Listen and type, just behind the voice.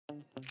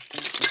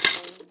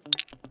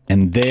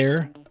And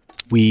there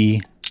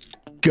we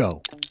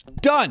go.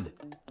 Done!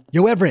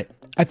 Yo, Everett,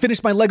 I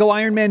finished my Lego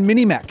Iron Man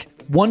mini mech.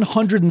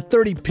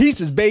 130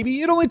 pieces,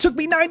 baby. It only took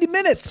me 90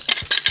 minutes.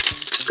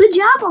 Good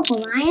job,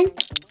 Uncle Ryan.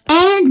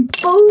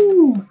 And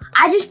boom!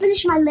 I just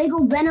finished my Lego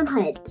Venom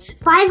Hood.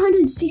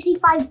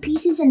 565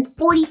 pieces in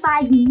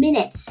 45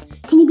 minutes.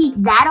 Can you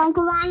beat that,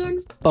 Uncle Ryan?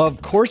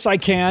 Of course I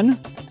can.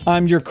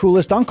 I'm your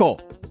coolest uncle.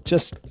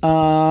 Just,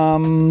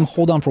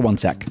 hold on for 1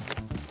 sec.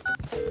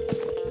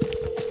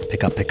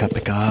 Pick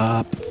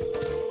up.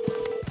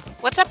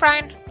 What's up,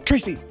 Ryan?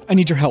 Tracy, I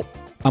need your help.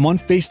 I'm on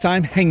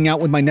FaceTime hanging out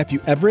with my nephew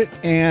Everett,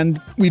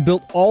 and we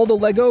built all the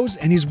Legos,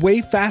 and he's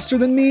way faster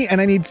than me, and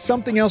I need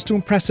something else to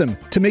impress him,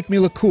 to make me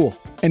look cool.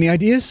 Any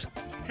ideas?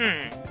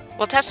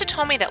 Well, Tessa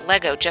told me that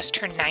Lego just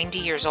turned 90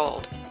 years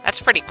old.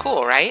 That's pretty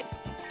cool, right?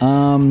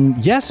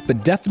 Yes,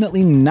 but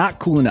definitely not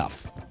cool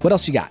enough. What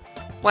else you got?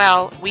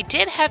 Well, we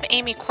did have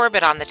Amy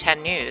Corbett on the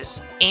 10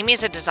 News.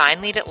 Amy's a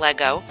design lead at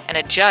Lego and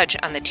a judge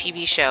on the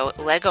TV show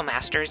Lego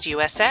Masters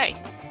USA.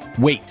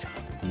 Wait,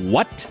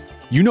 what?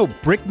 You know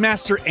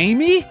Brickmaster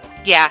Amy?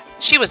 Yeah,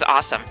 she was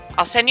awesome.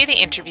 I'll send you the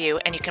interview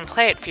and you can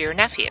play it for your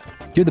nephew.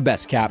 You're the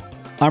best, Cap.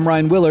 I'm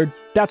Ryan Willard.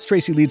 That's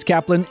Tracy Leeds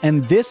Kaplan,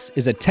 and this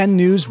is a 10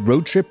 News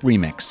Road Trip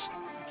Remix.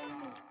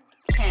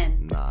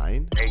 10,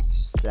 9, 8,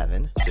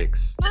 7,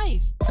 6,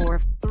 5,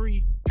 4,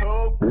 3, 2,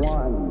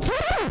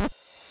 1.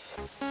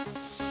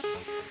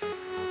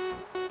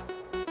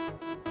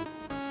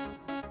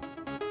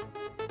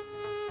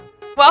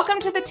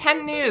 Welcome to the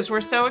 10 News. We're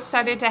so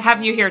excited to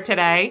have you here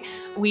today.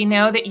 We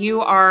know that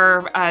you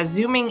are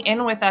zooming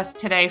in with us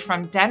today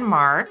from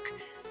Denmark.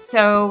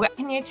 So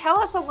can you tell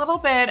us a little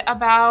bit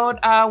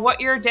about what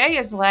your day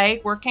is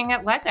like working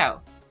at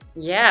Lego?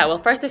 Yeah, well,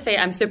 first to say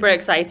I'm super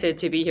excited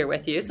to be here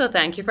with you, so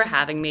thank you for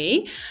having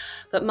me.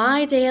 But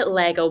my day at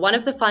Lego, one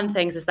of the fun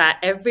things is that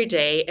every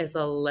day is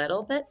a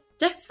little bit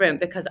different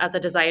because as a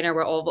designer,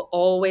 we're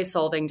always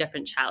solving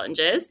different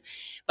challenges.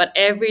 But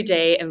every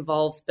day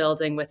involves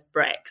building with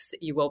bricks.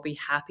 You will be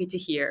happy to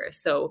hear.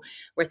 So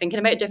we're thinking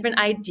about different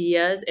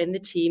ideas in the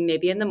team,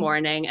 maybe in the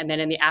morning, and then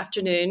in the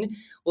afternoon,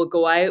 we'll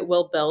go out,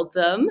 we'll build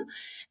them,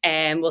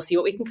 and we'll see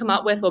what we can come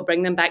up with. We'll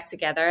bring them back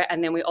together.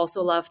 And then we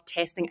also love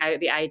testing out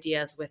the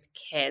ideas with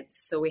kids.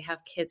 So we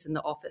have kids in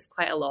the office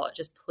quite a lot,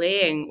 just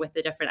playing with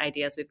the different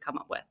ideas we've come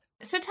up with.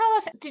 So tell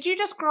us, did you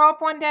just grow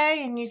up one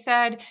day and you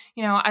said,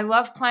 I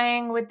love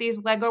playing with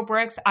these Lego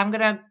bricks. I'm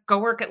going to go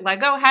work at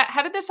Lego.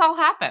 How did this all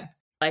happen?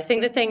 I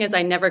think the thing is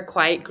I never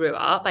quite grew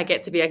up. I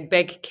get to be a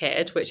big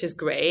kid, which is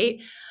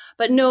great.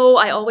 But no,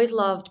 I always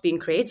loved being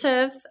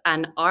creative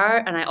and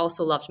art, and I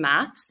also loved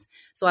maths.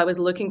 So I was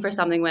looking for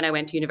something when I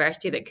went to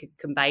university that could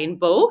combine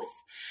both.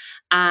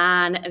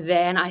 And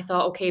then I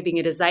thought, okay, being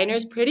a designer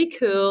is pretty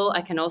cool.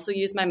 I can also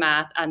use my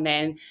math. And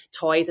then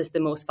toys is the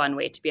most fun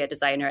way to be a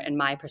designer in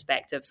my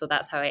perspective. So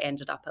that's how I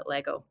ended up at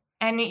Lego.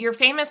 And you're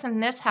famous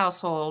in this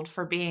household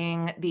for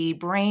being the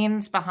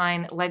brains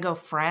behind Lego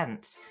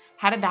Friends.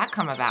 How did that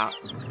come about?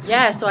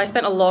 Yeah, so I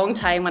spent a long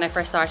time when I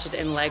first started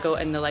in Lego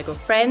in the Lego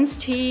Friends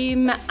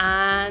team,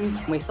 and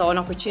we saw an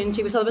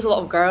opportunity. We saw there was a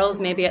lot of girls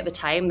maybe at the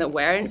time that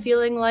weren't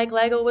feeling like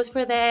Lego was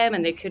for them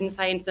and they couldn't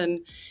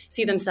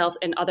see themselves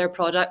in other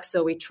products.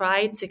 So we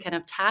tried to kind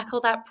of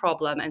tackle that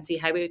problem and see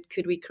how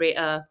could we create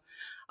a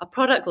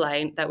product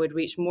line that would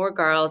reach more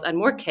girls and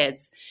more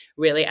kids,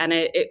 really. And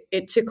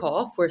it took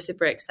off. We're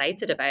super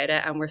excited about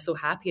it, and we're so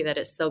happy that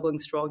it's still going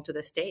strong to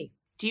this day.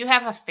 Do you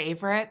have a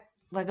favorite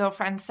Lego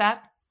Friends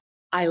set?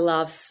 I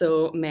love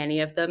so many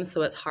of them,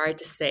 so it's hard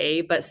to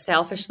say. But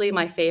selfishly,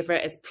 my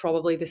favorite is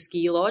probably the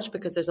ski lodge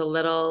because there's a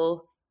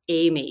little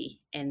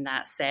Amy in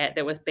that set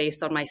that was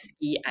based on my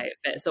ski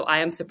outfit. So I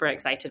am super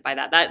excited by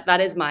that.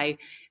 That is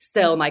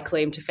still my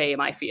claim to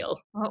fame, I feel.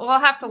 Well, we'll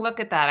have to look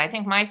at that. I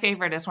think my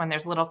favorite is when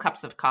there's little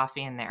cups of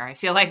coffee in there. I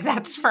feel like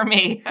that's for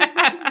me.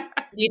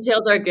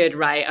 Details are good,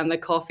 right? And the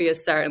coffee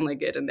is certainly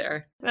good in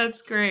there.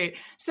 That's great.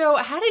 So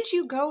how did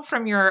you go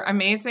from your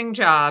amazing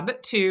job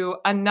to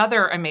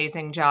another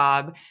amazing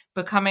job,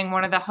 becoming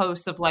one of the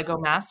hosts of Lego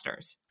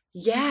Masters?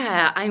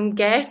 Yeah, I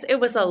guess it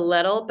was a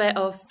little bit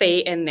of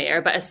fate in there.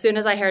 But as soon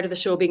as I heard of the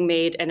show being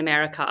made in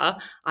America,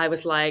 I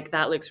was like,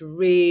 that looks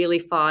really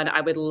fun.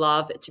 I would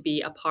love to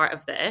be a part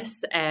of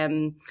this.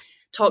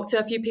 Talked to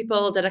a few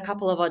people, did a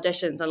couple of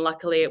auditions, and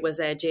luckily it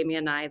was Jamie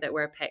and I that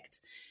were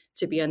picked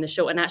to be on the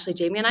show. And actually,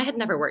 Jamie and I had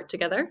never worked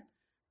together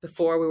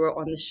before we were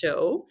on the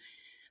show,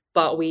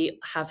 but we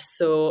have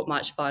so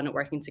much fun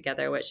working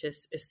together, which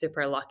is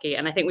super lucky.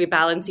 And I think we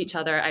balance each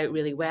other out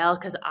really well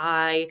because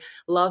I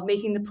love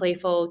making the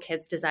playful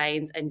kids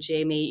designs, and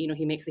Jamie,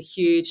 he makes the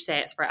huge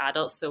sets for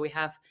adults. So we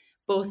have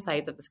both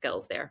sides of the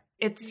skills there.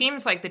 It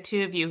seems like the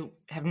two of you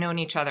have known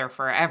each other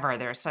forever.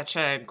 There's such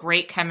a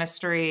great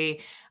chemistry.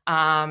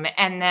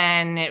 And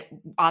then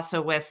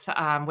also with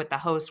the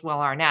host, Will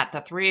Arnett, the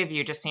three of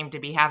you just seem to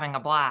be having a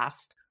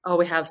blast. Oh,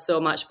 we have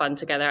so much fun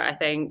together. I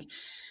think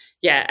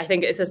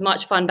it's as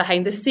much fun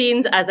behind the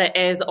scenes as it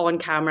is on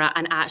camera,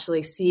 and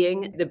actually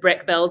seeing the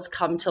brick builds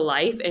come to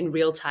life in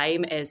real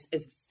time is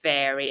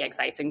very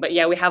exciting. But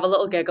yeah, we have a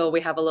little giggle,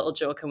 we have a little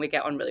joke, and we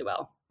get on really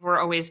well. We're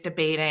always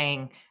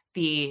debating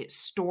the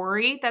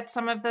story that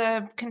some of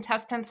the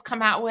contestants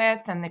come out with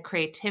and the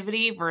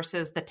creativity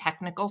versus the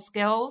technical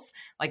skills,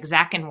 like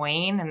Zach and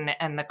Wayne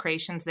and the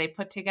creations they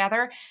put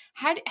together.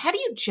 How do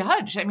you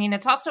judge? I mean,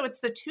 it's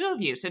the two of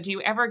you. So do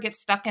you ever get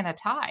stuck in a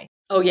tie?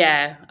 Oh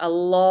yeah, a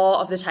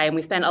lot of the time.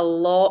 We spend a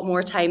lot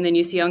more time than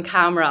you see on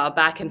camera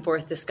back and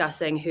forth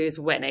discussing who's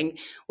winning.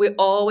 We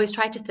always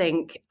try to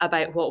think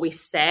about what we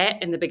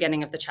set in the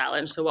beginning of the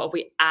challenge. So what have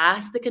we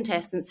asked the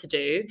contestants to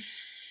do?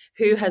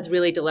 Who has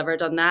really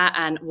delivered on that,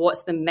 and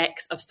what's the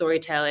mix of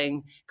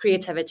storytelling,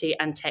 creativity,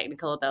 and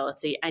technical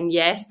ability? And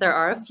yes, there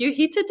are a few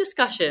heated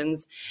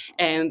discussions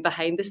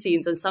behind the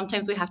scenes, and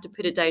sometimes we have to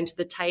put it down to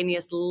the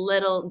tiniest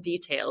little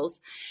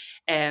details.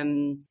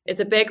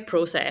 It's a big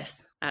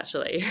process,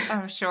 actually.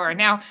 Oh, sure.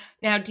 Now,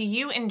 do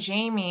you and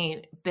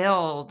Jamie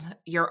build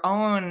your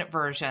own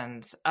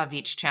versions of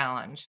each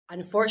challenge?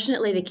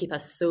 Unfortunately, they keep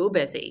us so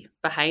busy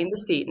behind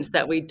the scenes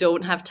that we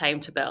don't have time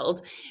to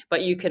build.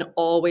 But you can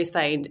always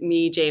find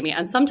me, Jamie,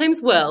 and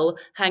sometimes Will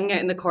hanging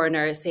out in the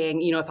corner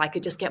saying, if I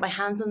could just get my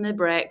hands on the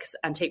bricks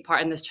and take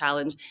part in this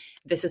challenge,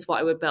 this is what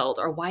I would build.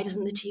 Or why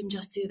doesn't the team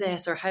just do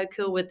this? Or how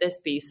cool would this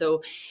be?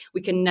 So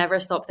we can never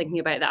stop thinking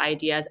about the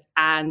ideas,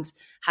 and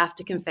have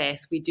to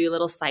confess, we do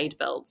little side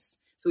builds.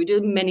 So we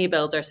do mini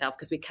builds ourselves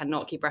because we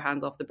cannot keep our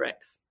hands off the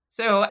bricks.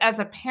 So as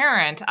a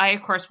parent, I,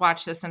 of course,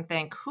 watch this and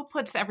think, who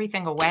puts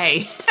everything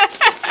away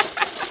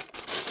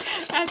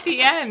at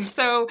the end?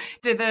 So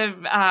do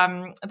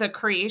the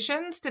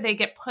creations, do they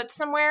get put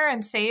somewhere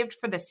and saved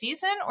for the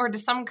season? Or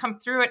does someone come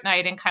through at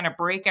night and kind of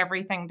break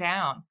everything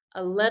down?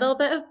 A little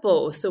bit of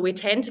both. So we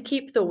tend to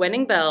keep the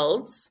winning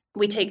builds.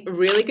 We take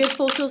really good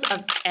photos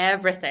of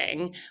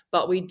everything,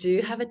 but we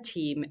do have a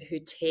team who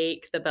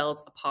take the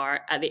builds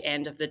apart at the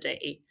end of the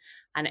day.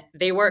 And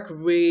they work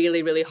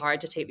really, really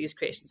hard to take these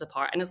creations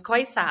apart. And it's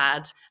quite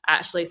sad,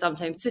 actually,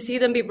 sometimes to see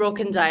them be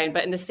broken down.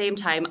 But in the same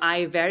time,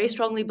 I very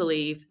strongly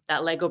believe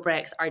that Lego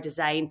bricks are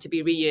designed to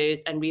be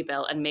reused and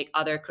rebuilt and make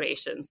other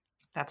creations.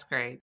 That's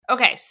great.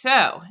 Okay,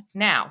 so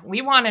now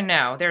we want to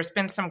know, there's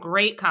been some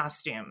great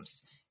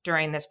costumes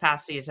during this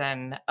past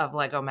season of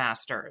Lego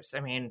Masters.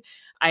 I mean,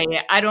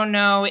 I don't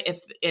know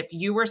if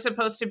you were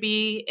supposed to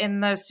be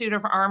in the suit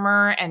of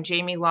armor and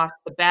Jamie lost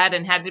the bet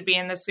and had to be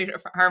in the suit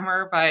of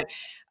armor, but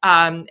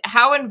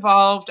how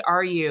involved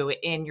are you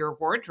in your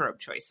wardrobe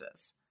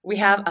choices? We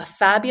have a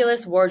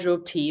fabulous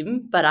wardrobe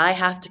team, but I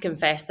have to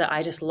confess that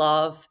I just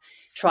love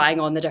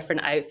trying on the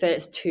different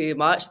outfits too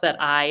much, that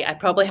I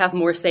probably have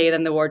more say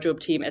than the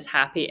wardrobe team is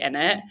happy in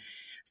it.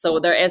 So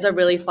there is a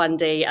really fun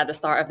day at the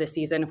start of the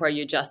season where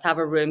you just have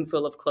a room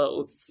full of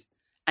clothes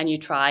and you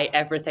try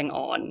everything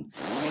on.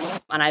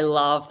 And I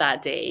love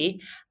that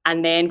day.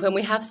 And then when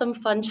we have some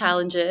fun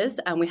challenges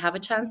and we have a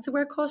chance to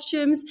wear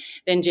costumes,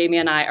 then Jamie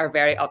and I are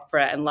very up for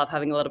it and love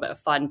having a little bit of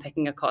fun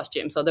picking a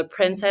costume. So the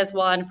princess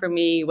one for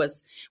me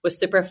was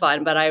super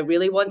fun, but I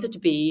really wanted to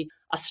be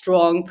a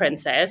strong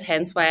princess,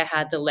 hence why I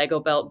had the Lego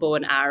built bow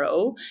and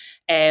arrow.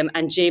 And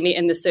Jamie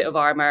in the suit of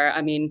armor.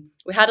 I mean,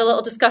 we had a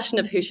little discussion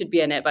of who should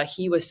be in it, but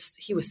he was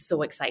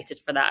so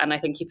excited for that. And I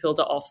think he pulled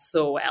it off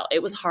so well.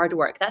 It was hard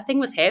work. That thing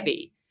was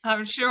heavy.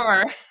 I'm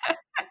sure.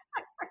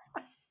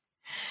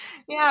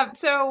 Yeah,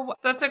 so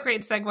that's a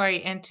great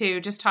segue into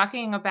just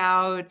talking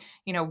about,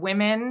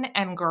 women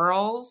and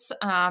girls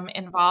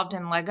involved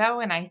in Lego.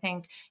 And I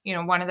think,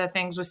 one of the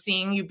things was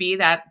seeing you be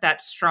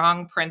that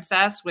strong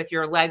princess with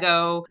your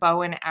Lego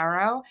bow and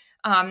arrow.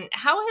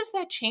 How has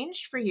that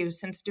changed for you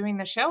since doing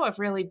the show of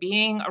really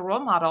being a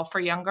role model for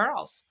young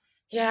girls?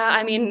 Yeah,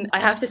 I mean, I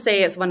have to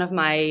say it's one of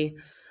my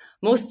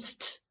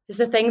it's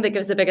the thing that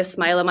gives the biggest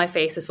smile on my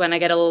face is when I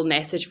get a little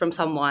message from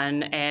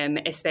someone,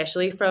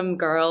 especially from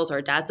girls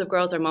or dads of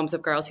girls or moms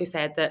of girls who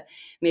said that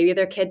maybe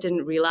their kid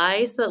didn't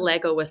realize that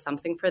Lego was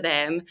something for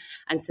them.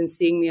 And since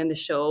seeing me on the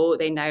show,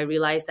 they now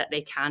realize that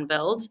they can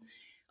build.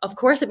 Of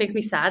course, it makes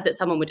me sad that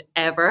someone would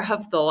ever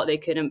have thought they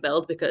couldn't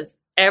build, because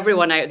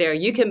everyone out there,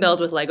 you can build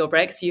with Lego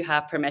bricks, you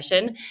have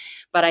permission.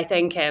 But I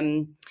think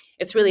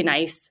it's really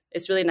nice.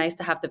 It's really nice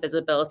to have the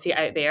visibility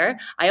out there.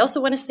 I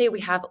also want to say we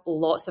have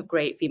lots of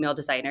great female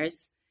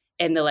designers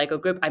in the Lego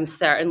group. I'm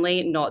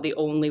certainly not the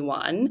only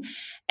one.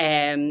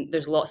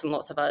 There's lots and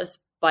lots of us,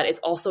 but it's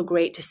also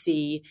great to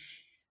see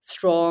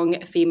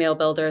strong female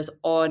builders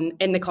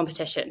in the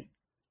competition.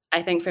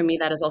 I think for me,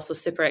 that is also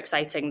super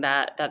exciting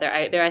that they're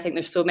out there. I think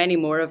there's so many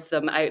more of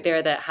them out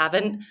there that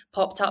haven't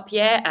popped up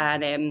yet,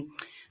 and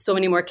so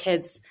many more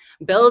kids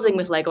building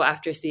with Lego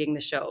after seeing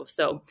the show.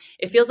 So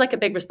it feels like a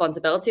big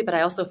responsibility, but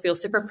I also feel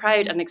super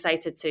proud and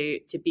excited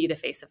to be the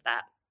face of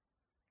that.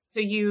 So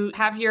you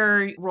have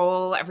your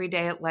role every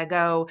day at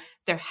Lego.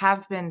 There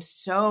have been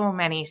so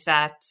many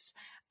sets.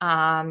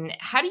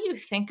 How do you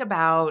think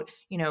about,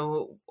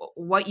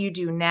 what you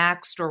do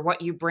next or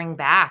what you bring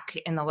back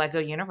in the Lego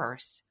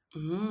universe?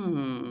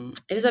 It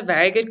is a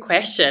very good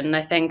question.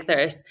 I think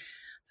there's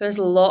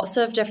lots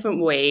of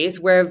different ways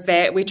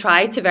where we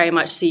try to very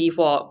much see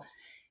what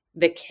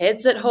the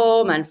kids at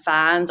home and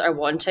fans are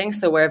wanting.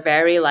 So we're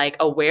very like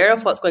aware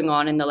of what's going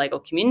on in the Lego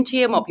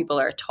community and what people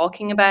are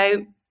talking about.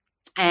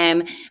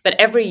 But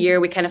every year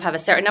we kind of have a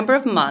certain number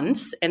of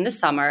months in the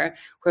summer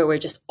where we're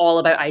just all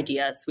about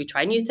ideas. We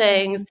try new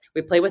things,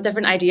 we play with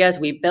different ideas,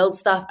 we build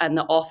stuff, and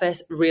the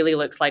office really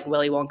looks like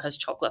Willy Wonka's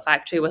chocolate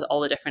factory with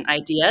all the different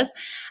ideas.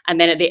 And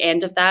then at the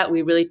end of that,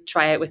 we really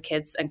try it with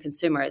kids and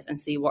consumers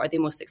and see what are they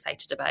most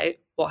excited about,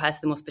 what has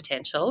the most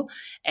potential.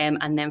 And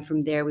then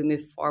from there, we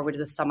move forward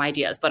with some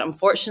ideas. But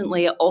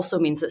unfortunately, it also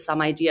means that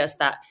some ideas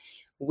that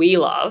we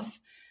love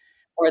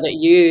or that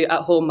you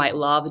at home might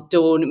love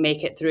don't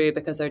make it through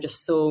because there are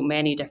just so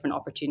many different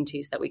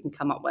opportunities that we can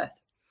come up with.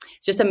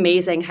 It's just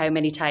amazing how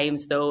many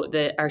times, though,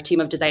 our team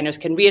of designers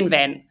can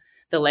reinvent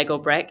the Lego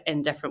brick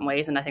in different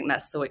ways, and I think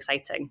that's so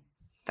exciting.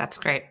 That's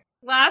great.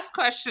 Last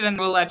question, and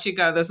we'll let you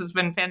go. This has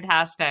been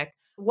fantastic.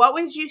 What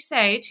would you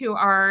say to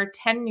our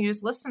 10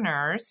 News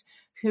listeners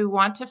who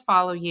want to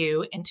follow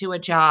you into a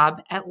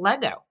job at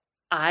Lego?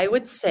 I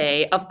would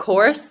say, of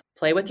course,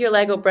 play with your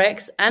Lego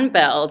bricks and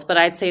build, but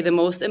I'd say the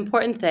most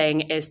important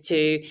thing is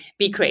to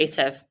be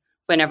creative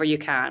whenever you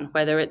can,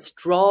 whether it's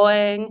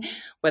drawing,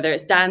 whether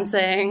it's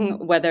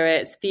dancing, whether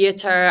it's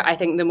theatre. I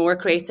think the more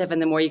creative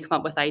and the more you come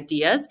up with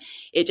ideas,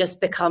 it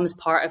just becomes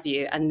part of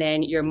you, and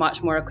then you're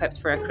much more equipped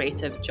for a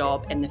creative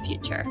job in the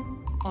future.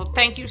 Well,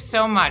 thank you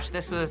so much.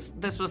 This was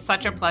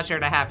such a pleasure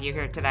to have you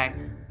here today.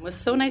 It was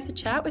so nice to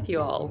chat with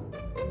you all.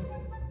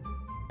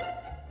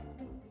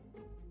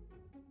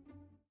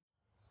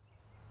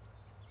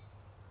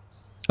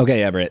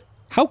 Okay, Everett,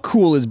 how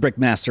cool is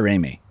Brickmaster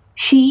Amy?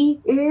 She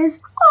is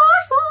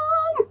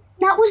awesome!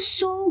 That was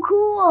so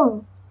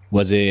cool.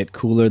 Was it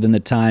cooler than the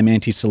time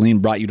Auntie Celine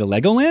brought you to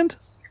Legoland?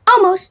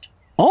 Almost.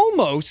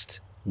 Almost?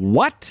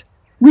 What?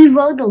 We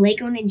rode the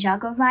Lego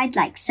Ninjago ride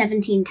like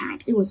 17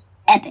 times. It was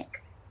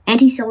epic.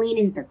 Auntie Celine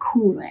is the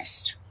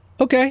coolest.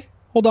 Okay,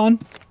 hold on.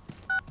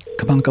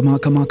 Come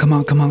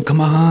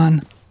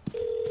on.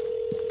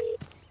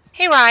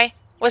 Hey, Rye.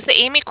 Was the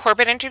Amy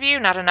Corbett interview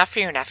not enough for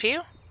your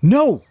nephew?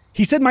 No!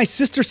 He said my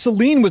sister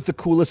Celine was the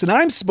coolest and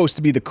I'm supposed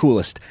to be the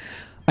coolest.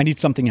 I need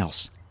something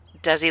else.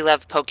 Does he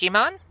love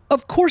Pokemon?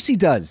 Of course he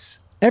does.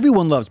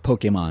 Everyone loves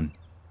Pokemon.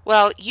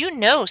 Well, you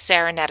know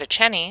Sarah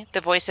Natacheni,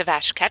 the voice of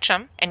Ash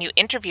Ketchum, and you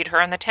interviewed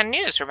her on the 10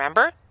 News,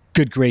 remember?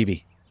 Good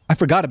gravy. I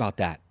forgot about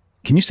that.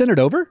 Can you send it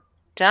over?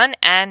 Done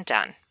and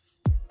done.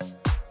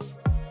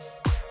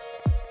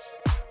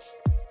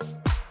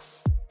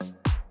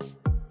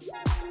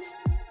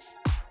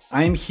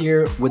 I am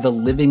here with a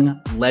living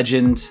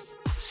legend,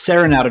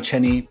 Sarah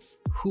Natacheni.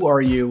 Who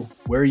are you?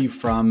 Where are you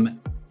from?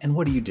 And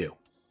what do you do?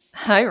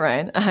 Hi,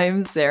 Ryan.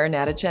 I'm Sarah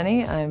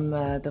Natacheni. I'm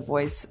the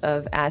voice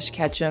of Ash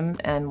Ketchum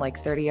and like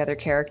 30 other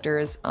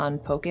characters on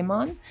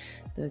Pokemon,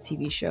 the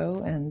TV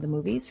show and the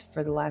movies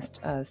for the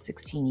last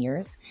 16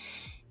 years.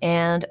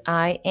 And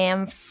I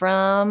am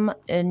from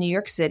New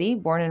York City,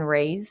 born and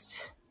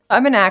raised.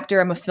 I'm an actor.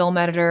 I'm a film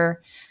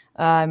editor.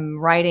 I'm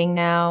writing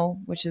now,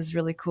 which is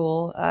really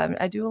cool.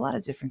 I do a lot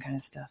of different kind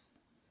of stuff.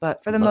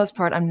 But for the most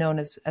part, I'm known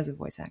as a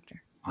voice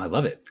actor. I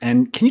love it.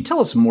 And can you tell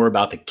us more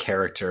about the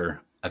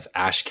character of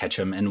Ash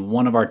Ketchum? And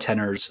one of our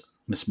tenors,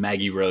 Miss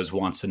Maggie Rose,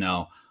 wants to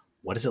know,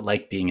 what is it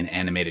like being an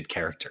animated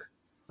character?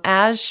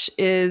 Ash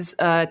is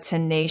a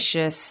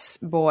tenacious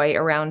boy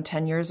around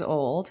 10 years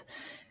old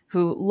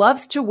who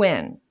loves to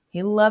win.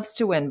 He loves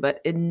to win,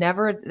 but it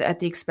never at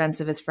the expense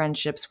of his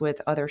friendships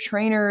with other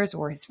trainers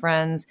or his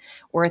friends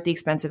or at the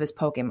expense of his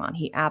Pokemon.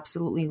 He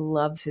absolutely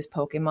loves his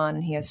Pokemon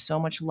and he has so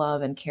much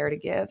love and care to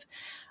give.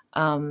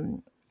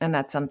 And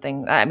that's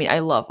something, I mean, I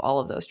love all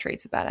of those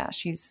traits about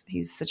Ash.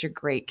 He's such a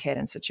great kid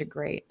and such a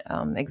great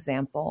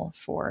example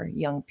for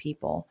young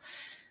people.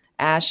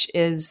 Ash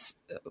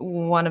is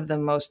one of the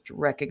most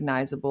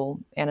recognizable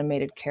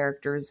animated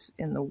characters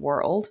in the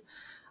world.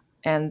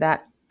 And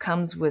that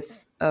comes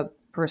with a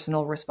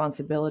personal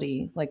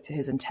responsibility, like to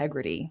his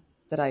integrity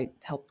that I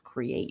helped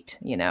create.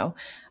 You know,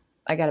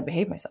 I got to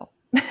behave myself.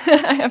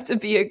 I have to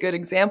be a good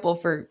example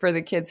for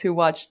the kids who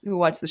watch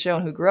the show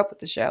and who grew up with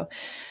the show.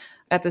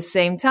 At the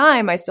same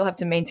time, I still have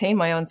to maintain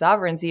my own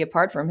sovereignty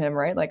apart from him,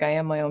 right? Like I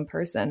am my own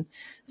person.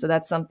 So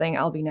that's something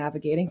I'll be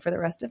navigating for the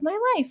rest of my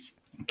life.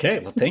 Okay,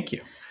 well, thank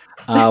you.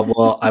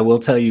 Well, I will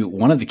tell you,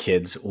 one of the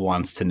kids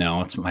wants to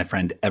know, it's my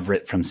friend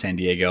Everett from San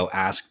Diego,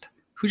 asked,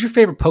 who's your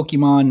favorite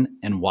Pokemon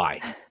and why?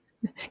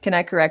 Can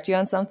I correct you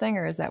on something,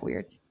 or is that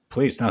weird?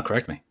 Please, no,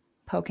 correct me.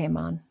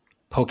 Pokemon.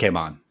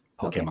 Mm-hmm.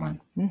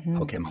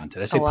 Pokemon.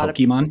 Did I say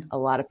Pokemon? A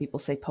lot of people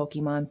say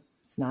Pokemon.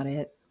 It's not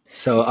it.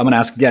 So I'm going to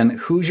ask again,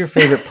 who's your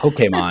favorite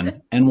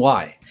Pokemon and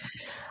why?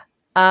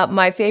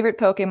 My favorite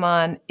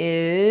Pokemon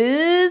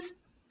is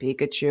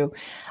Pikachu.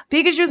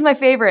 Pikachu is my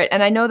favorite.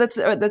 And I know that's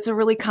a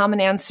really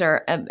common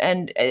answer.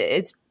 And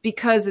it's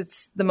because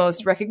it's the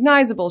most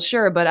recognizable,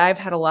 sure. But I've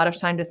had a lot of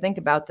time to think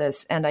about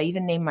this. And I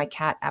even named my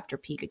cat after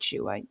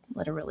Pikachu. I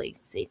literally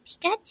say,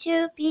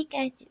 Pikachu,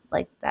 Pikachu.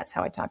 Like, that's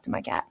how I talk to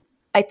my cat.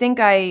 I think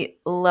I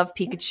love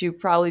Pikachu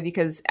probably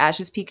because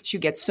Ash's Pikachu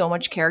gets so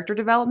much character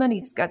development.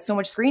 He's got so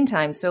much screen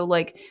time. So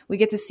like we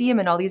get to see him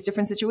in all these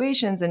different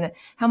situations and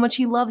how much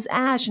he loves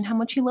Ash and how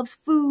much he loves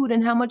food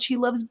and how much he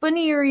loves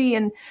Baneri.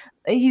 And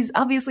he's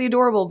obviously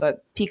adorable,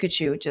 but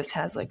Pikachu just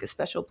has like a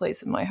special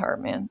place in my heart,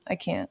 man. I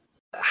can't.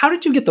 How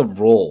did you get the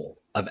role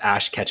of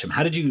Ash Ketchum?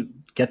 How did you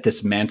get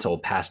this mantle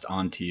passed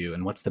on to you?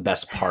 And what's the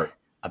best part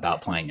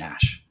about playing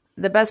Ash?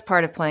 The best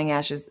part of playing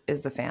Ash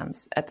is the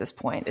fans at this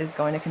point, is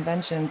going to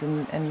conventions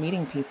and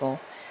meeting people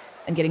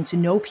and getting to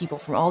know people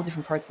from all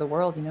different parts of the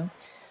world, you know?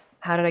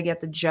 How did I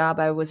get the job?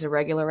 I was a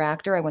regular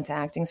actor. I went to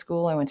acting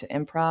school. I went to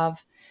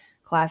improv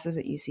classes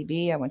at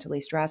UCB. I went to Lee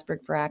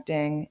Strasberg for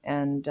acting,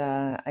 and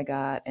I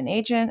got an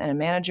agent and a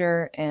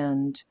manager,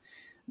 and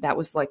that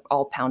was like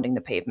all pounding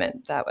the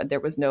pavement. That there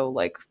was no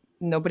like,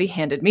 nobody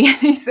handed me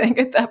anything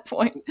at that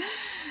point.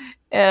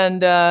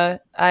 And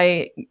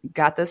I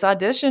got this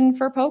audition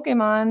for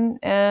Pokemon,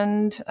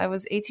 and I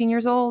was 18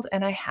 years old,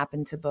 and I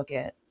happened to book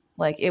it.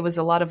 Like, it was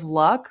a lot of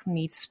luck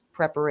meets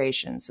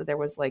preparation. So there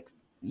was like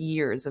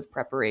years of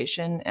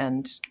preparation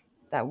and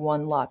that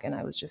one luck, and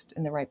I was just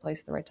in the right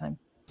place at the right time.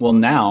 Well,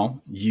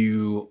 now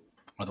you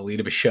are the lead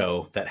of a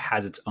show that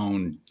has its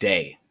own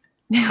day.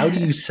 How do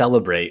you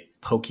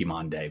celebrate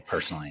Pokemon Day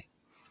personally?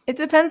 It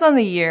depends on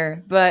the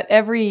year, but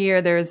every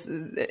year there's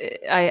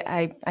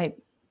I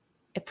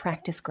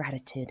practice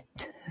gratitude.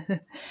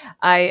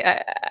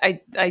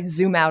 I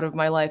zoom out of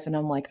my life and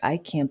I'm like, I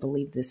can't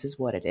believe this is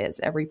what it is.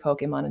 Every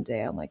Pokemon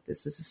Day, I'm like,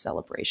 this is a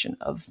celebration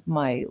of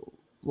my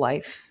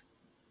life.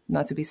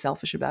 Not to be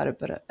selfish about it,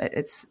 but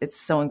it's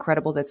so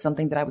incredible that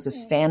something that I was a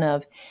fan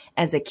of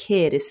as a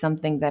kid is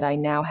something that I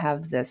now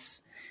have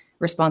this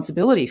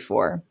responsibility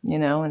for, you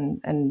know,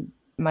 and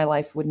my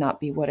life would not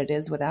be what it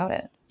is without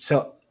it.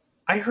 So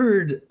I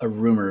heard a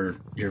rumor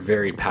you're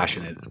very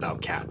passionate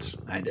about cats.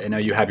 I know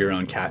you have your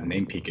own cat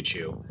named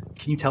Pikachu.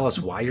 Can you tell us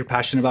why you're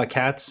passionate about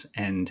cats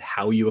and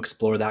how you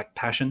explore that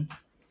passion?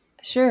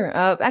 Sure.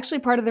 Actually,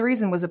 part of the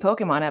reason was a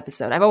Pokemon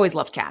episode. I've always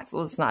loved cats.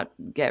 Let's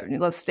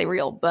stay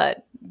real.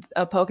 But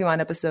a Pokemon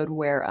episode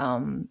where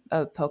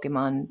a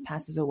Pokemon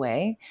passes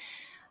away.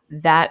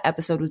 That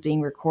episode was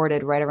being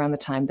recorded right around the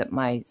time that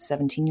my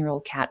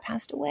 17-year-old cat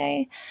passed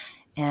away,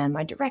 and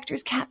my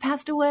director's cat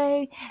passed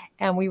away,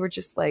 and we were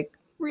just like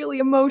really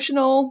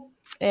emotional.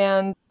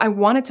 And I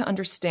wanted to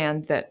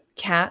understand that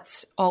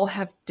cats all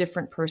have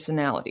different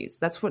personalities.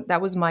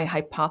 That was my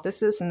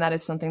hypothesis, and that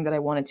is something that I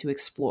wanted to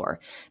explore.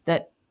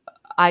 That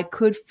I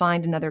could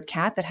find another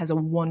cat that has a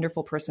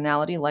wonderful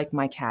personality like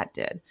my cat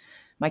did.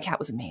 My cat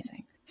was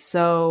amazing.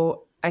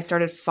 So I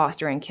started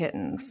fostering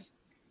kittens,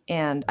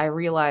 and I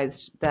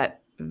realized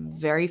that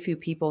very few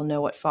people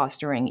know what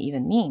fostering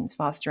even means.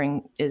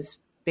 Fostering is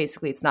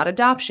basically, it's not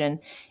adoption.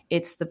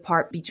 It's the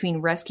part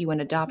between rescue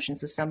and adoption.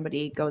 So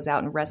somebody goes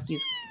out and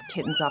rescues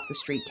kittens off the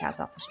street, cats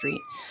off the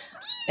street,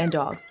 and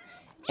dogs.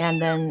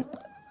 And then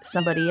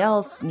somebody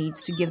else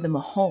needs to give them a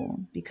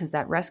home because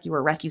that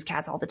rescuer rescues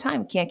cats all the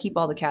time. Can't keep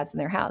all the cats in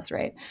their house,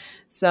 right?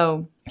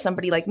 So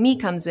somebody like me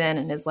comes in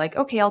and is like,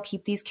 okay, I'll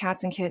keep these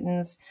cats and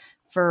kittens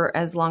for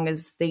as long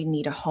as they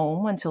need a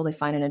home until they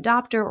find an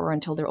adopter or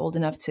until they're old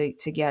enough to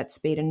get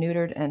spayed and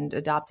neutered and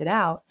adopted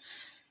out.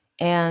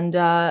 And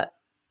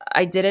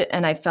I did it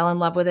and I fell in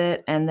love with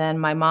it. And then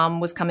my mom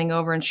was coming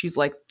over and she's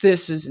like,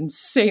 this is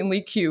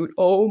insanely cute.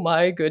 Oh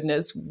my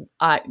goodness.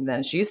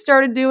 Then she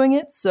started doing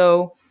it.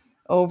 So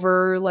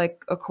over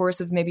like a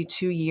course of maybe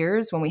 2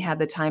 years, when we had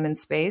the time and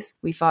space,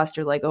 we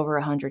fostered like over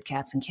 100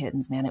 cats and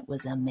kittens. Man, it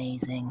was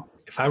amazing.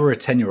 If I were a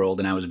 10-year-old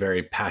and I was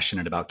very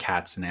passionate about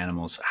cats and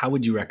animals, how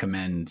would you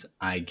recommend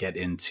I get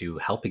into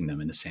helping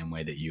them in the same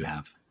way that you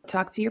have?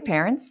 Talk to your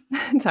parents,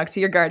 talk to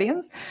your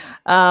guardians,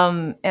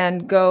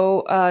 and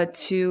go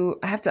to,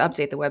 I have to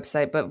update the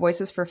website, but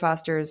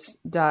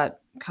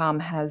voicesforfosters.com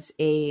has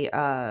a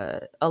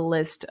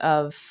list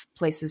of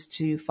places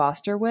to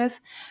foster with.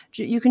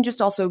 You can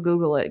just also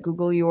Google it.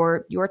 Google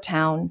your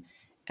town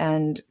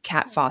and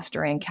cat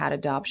fostering, cat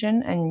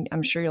adoption, and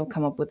I'm sure you'll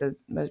come up with a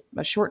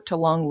short to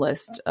long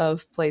list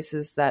of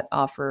places that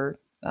offer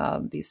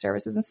these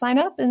services, and sign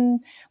up and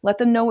let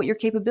them know what your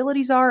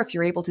capabilities are. If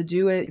you're able to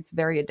do it, it's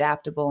very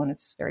adaptable and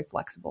it's very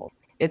flexible.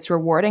 It's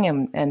rewarding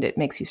and it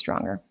makes you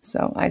stronger.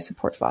 So I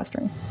support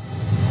fostering.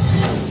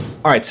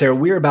 All right, Sarah,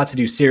 we're about to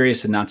do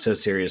serious and not so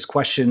serious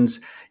questions.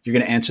 You're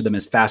going to answer them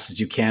as fast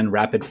as you can,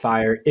 rapid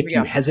fire. If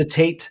you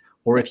hesitate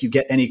or if you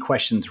get any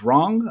questions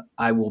wrong,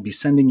 I will be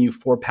sending you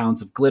 4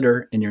 pounds of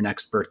glitter in your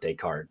next birthday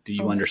card. Do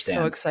you understand?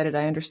 I'm so excited.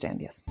 I understand,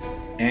 yes.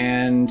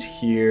 And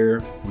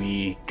here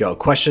we go.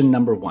 Question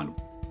number 1.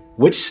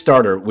 Which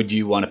starter would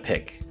you want to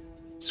pick?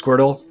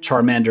 Squirtle,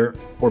 Charmander,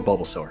 or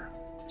Bulbasaur?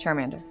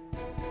 Charmander.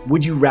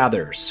 Would you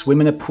rather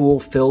swim in a pool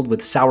filled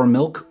with sour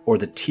milk or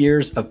the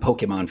tears of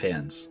Pokemon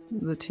fans?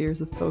 The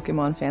tears of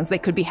Pokemon fans. They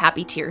could be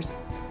happy tears.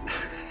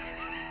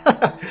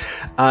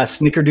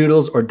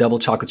 Snickerdoodles or double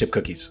chocolate chip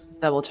cookies?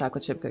 Double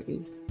chocolate chip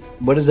cookies.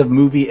 What is a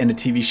movie and a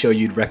TV show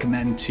you'd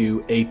recommend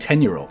to a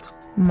 10-year-old?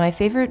 My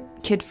favorite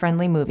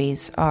kid-friendly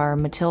movies are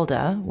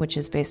Matilda, which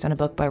is based on a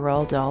book by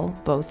Roald Dahl.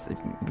 Both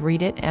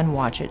read it and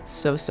watch it.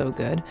 So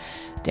good.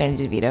 Danny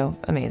DeVito,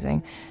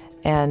 amazing.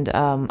 And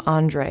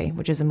Andre,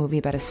 which is a movie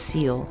about a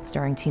seal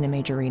starring Tina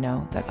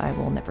Majorino that I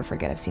will never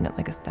forget. I've seen it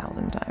like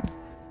 1,000 times.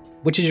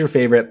 Which is your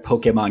favorite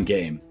Pokemon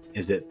game?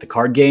 Is it the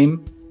card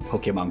game,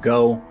 Pokemon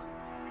Go,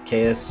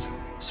 Chaos,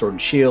 Sword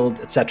and Shield,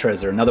 etc.?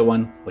 Is there another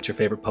one? What's your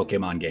favorite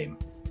Pokemon game?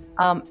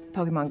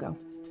 Pokemon Go.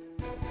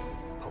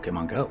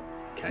 Pokemon Go.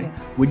 Okay.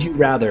 Yeah. Would you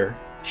rather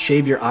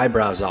shave your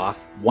eyebrows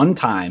off one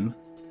time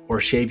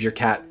or shave your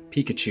cat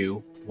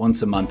Pikachu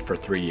once a month for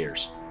 3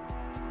 years?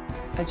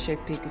 I'd shave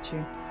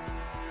Pikachu.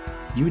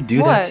 You would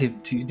do What?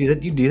 that to do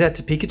that? You do that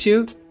to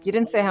Pikachu? You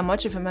didn't say how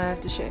much of him I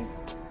have to shave.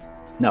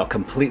 No,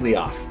 completely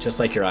off, just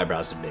like your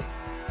eyebrows would be.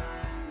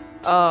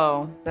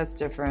 Oh, that's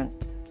different.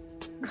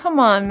 Come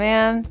on,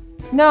 man.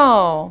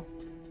 No.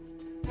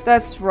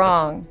 That's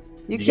wrong.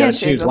 You You can't gotta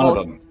shave choose the one whole...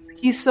 of them.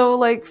 He's so,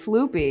 like,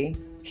 floopy.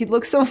 He'd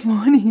look so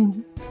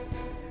funny.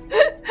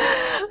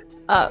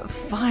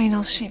 Fine,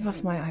 I'll shave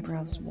off my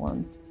eyebrows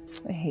once.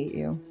 I hate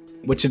you.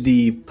 Which of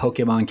the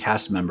Pokemon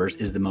cast members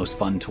is the most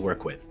fun to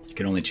work with? You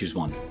can only choose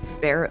one.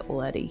 Barrett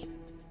Letty.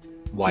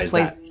 Why is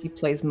that? He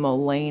plays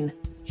Mulane.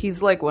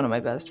 He's like one of my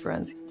best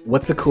friends.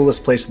 What's the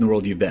coolest place in the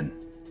world you've been?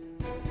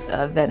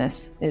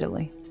 Venice,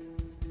 Italy.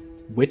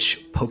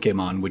 Which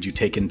Pokemon would you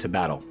take into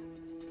battle?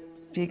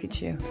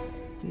 Pikachu.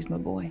 He's my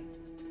boy.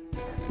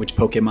 Which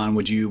Pokemon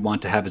would you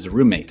want to have as a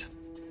roommate?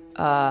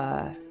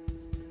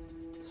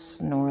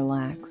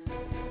 Snorlax.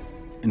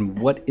 And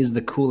what is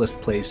the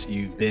coolest place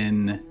you've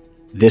been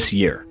this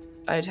year?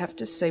 I'd have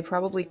to say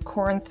probably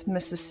Corinth,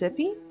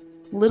 Mississippi?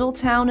 Little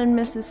town in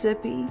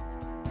Mississippi.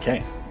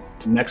 Okay.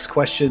 Next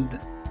question.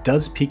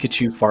 Does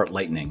Pikachu fart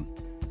lightning?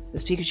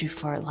 Does Pikachu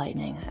fart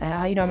lightning?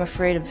 I'm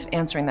afraid of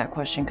answering that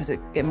question because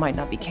it might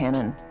not be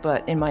canon.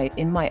 But in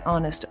my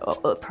honest,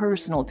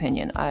 personal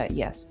opinion,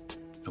 yes.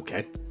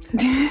 Okay.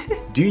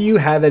 Do you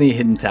have any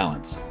hidden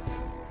talents?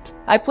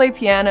 I play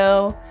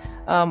piano.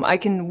 I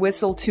can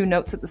whistle 2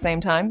 notes at the same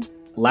time.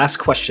 Last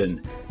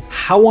question.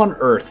 How on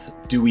earth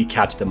do we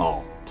catch them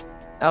all?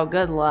 Oh,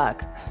 good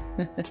luck.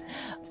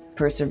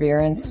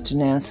 Perseverance,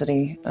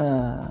 tenacity,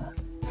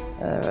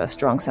 a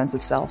strong sense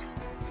of self.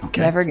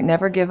 Okay.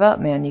 Never give up,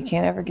 man. You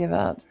can't ever give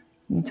up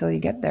until you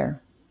get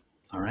there.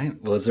 All right.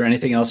 Well, is there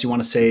anything else you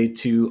want to say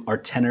to our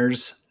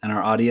tenors and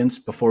our audience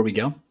before we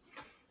go?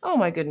 Oh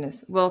my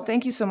goodness. Well,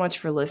 thank you so much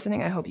for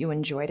listening. I hope you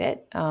enjoyed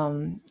it.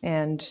 And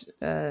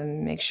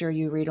make sure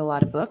you read a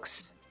lot of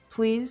books,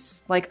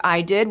 please. Like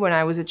I did when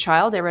I was a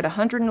child. I read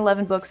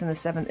 111 books in the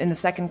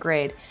 2nd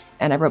grade,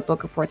 and I wrote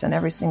book reports on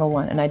every single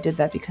one. And I did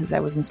that because I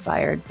was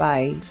inspired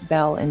by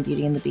Belle and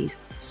Beauty and the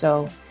Beast.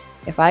 So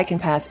if I can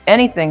pass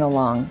anything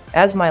along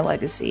as my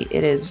legacy,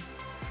 it is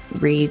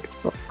read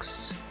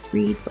books.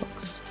 Read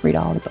books. Read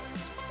all the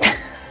books.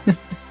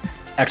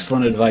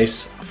 Excellent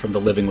advice from the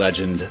living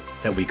legend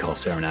that we call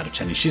Sarah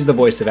Natochenny. She's the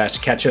voice of Ash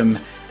Ketchum.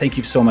 Thank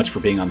you so much for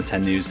being on the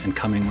 10 News and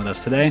coming with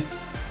us today.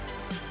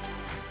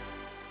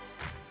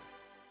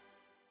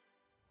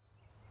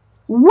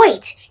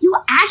 Wait, you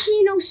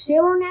actually know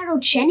Sarah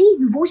Natochenny,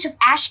 the voice of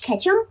Ash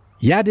Ketchum?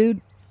 Yeah,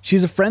 dude.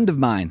 She's a friend of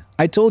mine.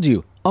 I told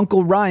you,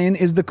 Uncle Ryan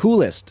is the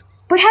coolest.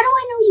 But how do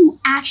I know you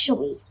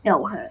actually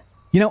know her?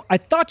 You know, I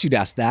thought you'd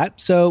ask that,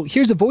 so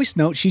here's a voice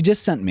note she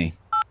just sent me.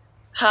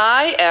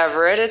 Hi,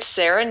 Everett. It's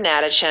Sarah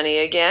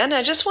Natochenny again.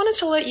 I just wanted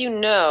to let you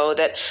know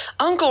that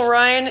Uncle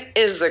Ryan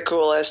is the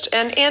coolest,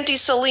 and Auntie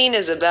Celine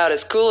is about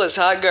as cool as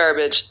hot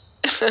garbage.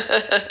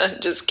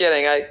 Just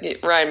kidding.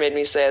 Ryan made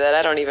me say that.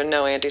 I don't even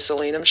know Auntie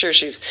Celine. I'm sure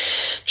she's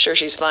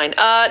fine.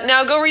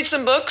 Now go read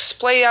some books,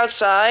 play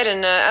outside,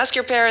 and ask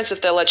your parents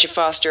if they'll let you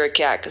foster a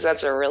cat, because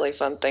that's a really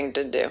fun thing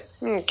to do.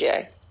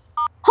 Okay.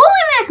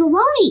 Holy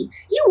macaroni!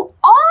 You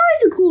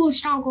are the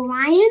coolest, Uncle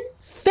Ryan!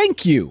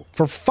 Thank you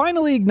for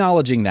finally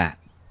acknowledging that.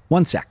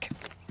 1 sec.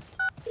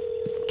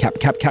 Cap.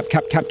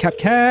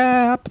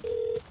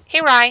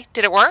 Hey, Rye,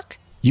 did it work?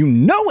 You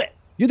know it!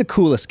 You're the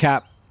coolest,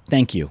 Cap.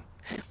 Thank you.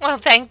 Well,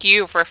 thank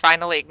you for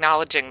finally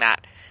acknowledging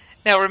that.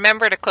 Now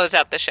remember to close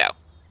out the show.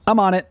 I'm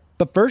on it.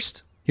 But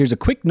first, here's a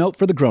quick note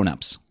for the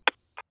grown-ups.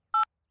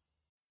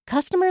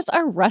 Customers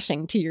are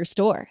rushing to your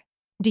store.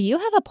 Do you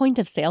have a point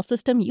of sale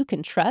system you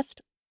can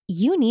trust?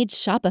 You need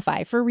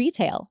Shopify for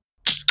retail.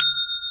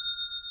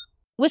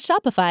 With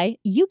Shopify,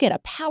 you get a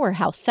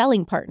powerhouse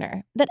selling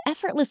partner that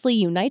effortlessly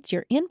unites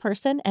your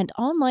in-person and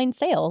online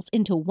sales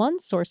into one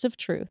source of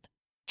truth.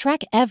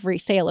 Track every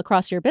sale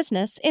across your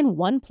business in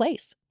one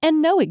place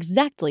and know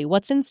exactly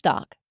what's in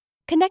stock.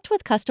 Connect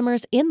with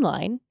customers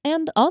in-line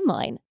and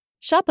online.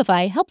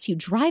 Shopify helps you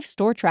drive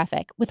store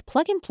traffic with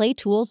plug-and-play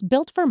tools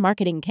built for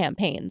marketing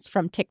campaigns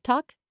from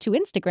TikTok to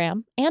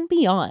Instagram and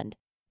beyond.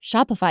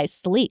 Shopify's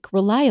sleek,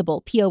 reliable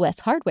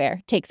POS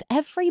hardware takes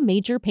every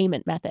major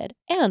payment method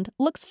and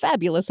looks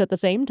fabulous at the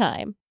same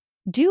time.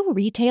 Do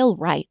retail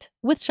right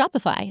with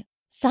Shopify.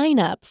 Sign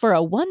up for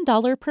a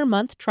 $1 per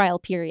month trial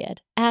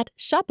period at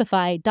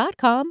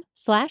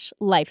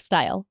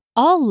shopify.com/lifestyle.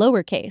 All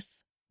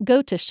lowercase.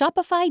 Go to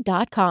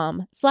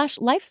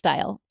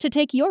shopify.com/lifestyle to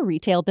take your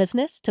retail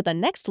business to the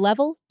next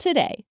level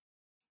today.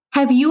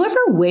 Have you ever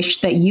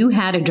wished that you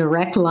had a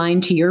direct line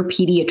to your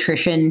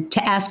pediatrician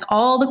to ask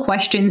all the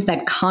questions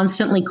that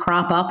constantly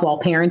crop up while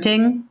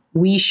parenting?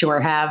 We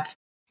sure have.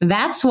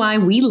 That's why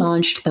we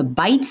launched the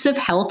Bites of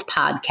Health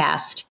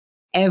podcast.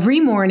 Every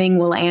morning,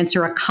 we'll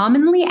answer a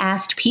commonly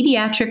asked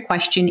pediatric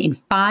question in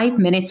 5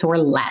 minutes or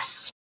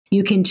less.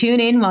 You can tune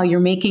in while you're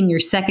making your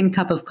second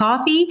cup of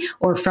coffee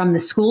or from the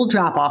school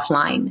drop-off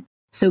line.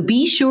 So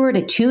be sure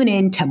to tune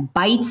in to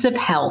Bites of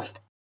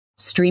Health,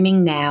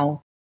 streaming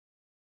now.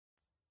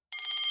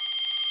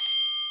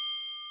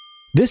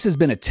 This has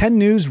been a 10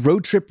 News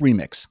Road Trip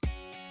Remix.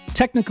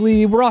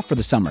 Technically, we're off for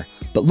the summer,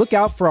 but look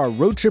out for our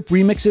road trip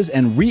remixes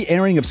and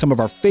re-airing of some of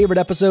our favorite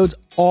episodes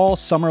all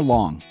summer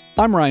long.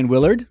 I'm Ryan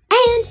Willard.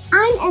 And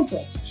I'm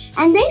Everett.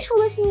 And thanks for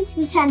listening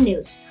to the 10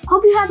 News.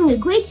 Hope you're having a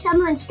great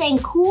summer and staying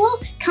cool,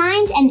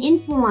 kind, and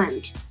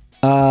informed.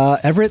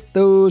 Everett,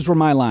 those were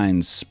my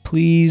lines.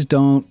 Please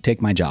don't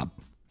take my job.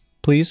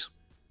 Please?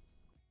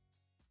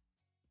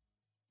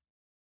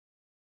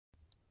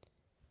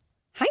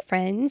 Hi,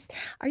 friends.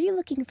 Are you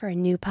looking for a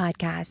new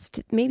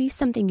podcast? Maybe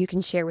something you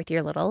can share with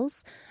your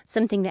littles?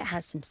 Something that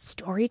has some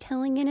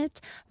storytelling in it?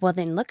 Well,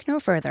 then look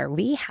no further.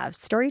 We have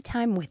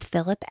Storytime with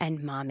Philip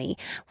and Mommy,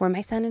 where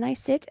my son and I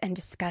sit and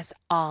discuss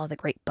all the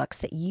great books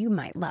that you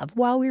might love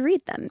while we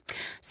read them.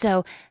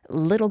 So,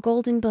 Little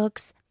Golden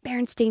Books,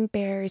 Berenstain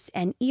Bears,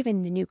 and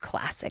even the new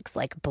classics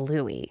like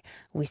Bluey.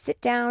 We sit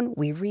down,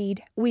 we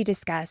read, we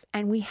discuss,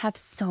 and we have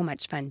so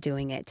much fun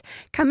doing it.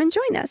 Come and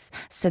join us.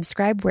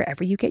 Subscribe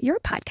wherever you get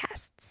your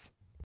podcasts.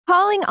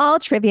 Calling all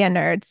trivia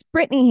nerds,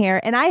 Brittany here,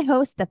 and I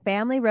host the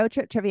Family Road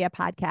Trip Trivia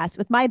podcast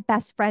with my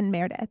best friend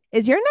Meredith.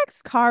 Is your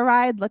next car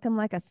ride looking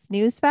like a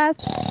snooze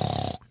fest?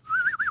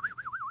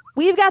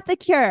 We've got the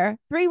cure.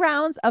 3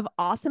 rounds of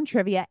awesome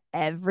trivia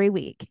every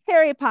week.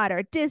 Harry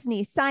Potter,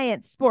 Disney,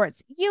 science,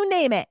 sports, you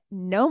name it.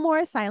 No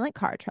more silent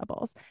car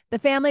troubles. The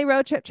Family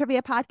Road Trip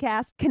Trivia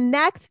podcast.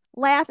 Connect,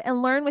 laugh,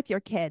 and learn with your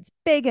kids,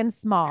 big and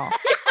small.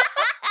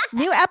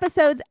 New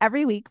episodes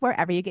every week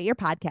wherever you get your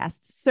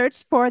podcasts.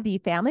 Search for the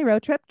Family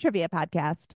Road Trip Trivia podcast.